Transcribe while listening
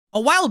A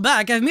while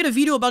back, I've made a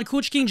video about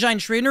Coach King Giant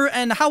Trainer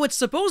and how its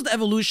supposed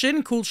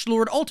evolution, Coach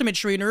Lord Ultimate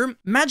Trainer,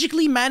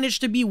 magically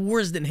managed to be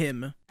worse than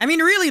him. I mean,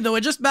 really though,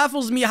 it just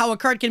baffles me how a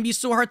card can be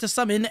so hard to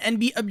summon and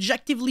be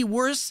objectively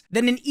worse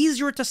than an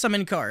easier to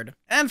summon card.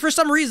 And for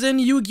some reason,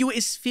 Yu-Gi-Oh!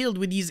 Is filled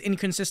with these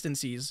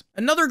inconsistencies.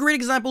 Another great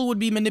example would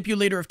be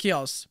Manipulator of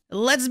Chaos.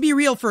 Let's be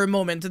real for a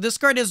moment, this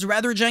card is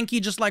rather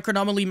janky just like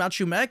Chronomaly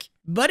Machu Mech,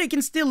 but it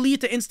can still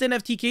lead to instant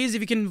FTKs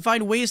if you can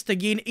find ways to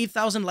gain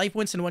 8,000 life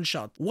points in one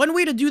shot. One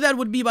way to do that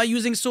would be by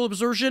using Soul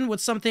Absorption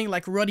with something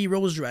like Ruddy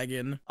Rose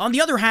Dragon. On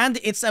the other hand,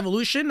 its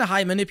evolution,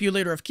 High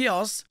Manipulator of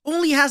Chaos,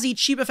 only has a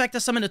cheap effect to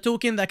summon a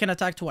token that can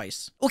attack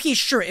twice. Okay,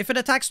 sure, if it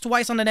attacks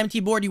twice on an empty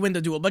board, you win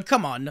the duel, but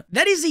come on.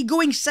 That is a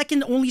going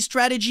second only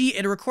strategy,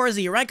 it requires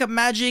a rank up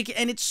magic,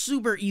 and it's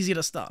super easy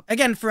to stop.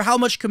 Again, for how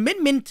much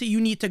commitment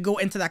you need to go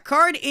into that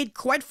card, it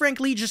quite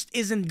frankly just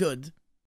isn't good.